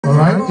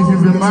Alright, if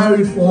you've been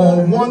married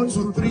for 1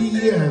 to 3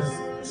 years,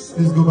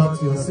 please go back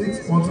to your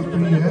seats. 1 to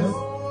 3 years.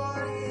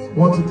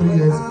 1 to 3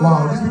 years.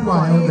 Wow, these people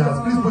are elders.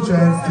 Please put your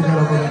hands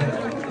together for them.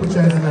 Put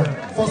your hands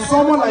together. For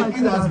someone like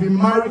you that has been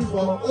married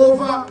for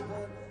over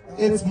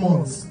 8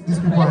 months, these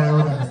people are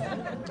elders.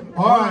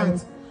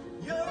 Alright.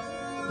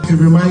 If you've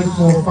been married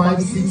for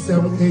 5, 6,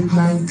 7, 8,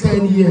 9,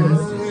 10 years.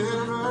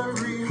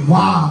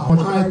 Wow.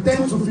 Alright,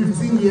 10 to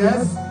 15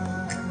 years.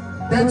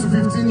 10 to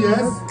 15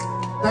 years.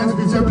 10 to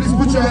 15 years. Please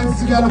put your hands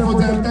together for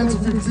them. 10 to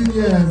 15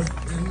 years.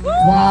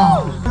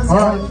 Wow.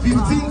 Alright,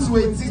 15 to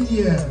 18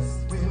 years.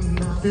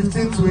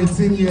 15 to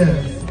 18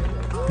 years.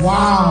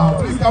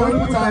 Wow. Please can we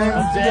put our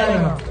hands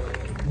together?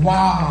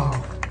 Wow.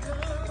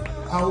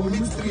 I will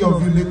meet 3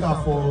 of you later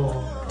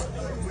for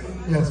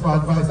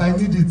advice. I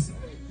need it.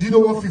 Do you know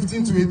what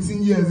 15 to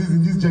 18 years is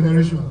in this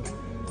generation?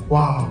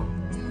 Wow.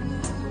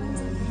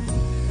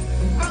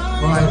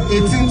 Alright,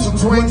 18 to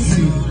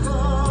 20.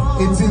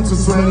 18 to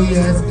 20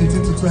 years.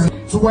 18 to 20.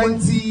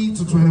 20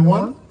 to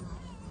 21.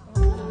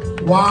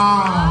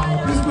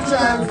 Wow. Please put your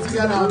hands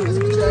together. Please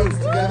put your hands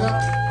together.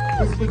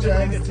 Please put your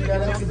hands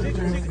together. Please put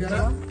your hands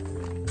together.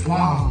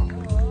 Wow.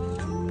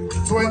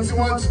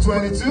 21 to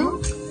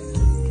 22.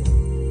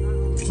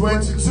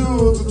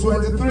 22 to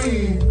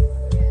 23.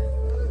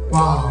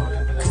 Wow.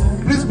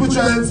 Please put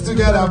your hands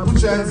together.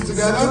 Put your hands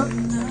together.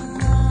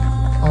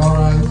 All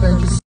right. Thank you so much.